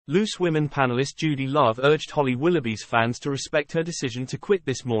Loose Women panellist Judi Love urged Holly Willoughby's fans to respect her decision to quit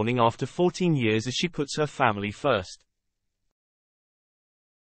this morning after 14 years as she puts her family first.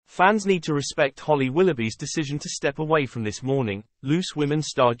 Fans need to respect Holly Willoughby's decision to step away from This Morning, Loose Women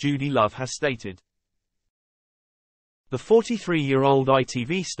star Judi Love has stated. The 43-year-old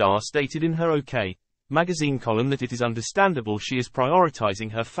ITV star stated in her OK! Magazine column that it is understandable she is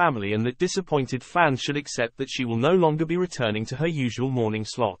prioritizing her family and that disappointed fans should accept that she will no longer be returning to her usual morning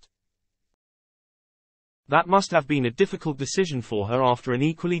slot. That must have been a difficult decision for her after an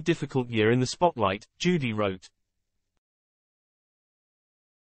equally difficult year in the spotlight, Judi wrote.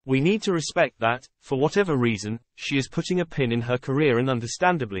 We need to respect that, for whatever reason, she is putting a pin in her career and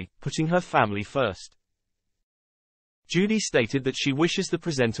understandably, putting her family first. Judi stated that she wishes the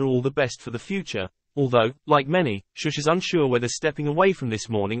presenter all the best for the future, although, like many, she is unsure whether stepping away from This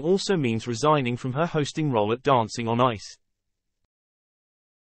Morning also means resigning from her hosting role at Dancing on Ice.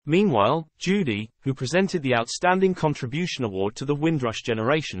 Meanwhile, Judi, who presented the Outstanding Contribution Award to the Windrush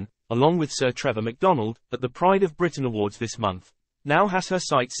generation, along with Sir Trevor McDonald, at the Pride of Britain Awards this month, now has her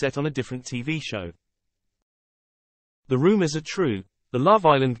sights set on a different TV show. The rumors are true, the Love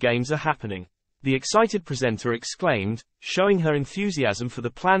Island games are happening. The excited presenter exclaimed, showing her enthusiasm for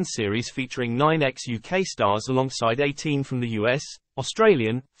the planned series featuring 9 ex-UK stars alongside 18 from the US,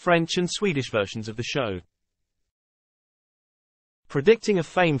 Australian, French and Swedish versions of the show. Predicting a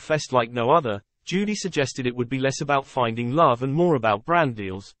fame fest like no other, Judi suggested it would be less about finding love and more about brand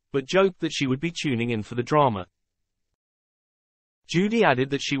deals, but joked that she would be tuning in for the drama. Judi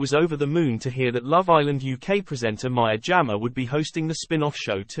added that she was over the moon to hear that Love Island UK presenter Maya Jama would be hosting the spin-off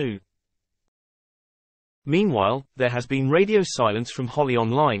show too. Meanwhile, there has been radio silence from Holly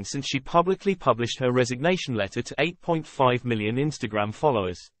online since she publicly published her resignation letter to 8.5 million Instagram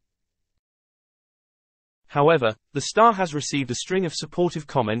followers. However, the star has received a string of supportive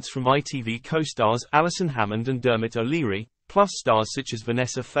comments from ITV co-stars Alison Hammond and Dermot O'Leary, plus stars such as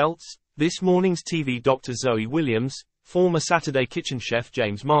Vanessa Feltz, This Morning's TV Dr. Zoe Williams, former Saturday Kitchen chef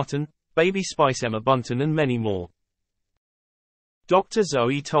James Martin, Baby Spice Emma Bunton and many more. Dr.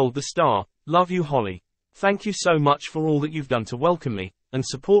 Zoe told the star, "Love you Holly. Thank you so much for all that you've done to welcome me, and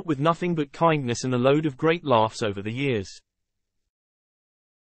support with nothing but kindness and a load of great laughs over the years."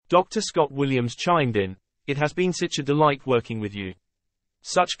 Dr. Scott Williams chimed in, "It has been such a delight working with you.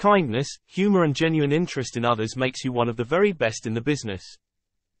 Such kindness, humor and genuine interest in others makes you one of the very best in the business."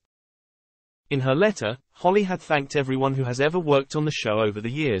 In her letter, Holly had thanked everyone who has ever worked on the show over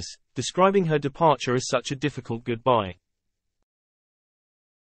the years, describing her departure as such a difficult goodbye.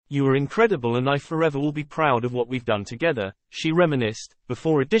 "You were incredible and I forever will be proud of what we've done together," she reminisced,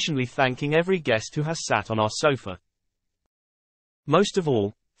 before additionally thanking every guest who has sat on our sofa. "Most of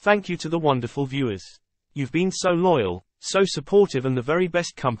all, thank you to the wonderful viewers. You've been so loyal, so supportive and the very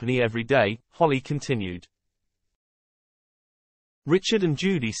best company every day," Holly continued. Richard and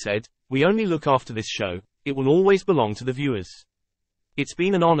Judi said, "We only look after this show, it will always belong to the viewers. It's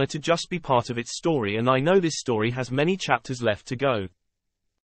been an honor to just be part of its story and I know this story has many chapters left to go."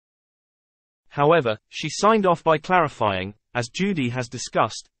 However, she signed off by clarifying, as Judi has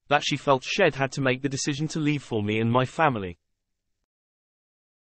discussed, that she felt she'd had to make the decision to leave for me and my family.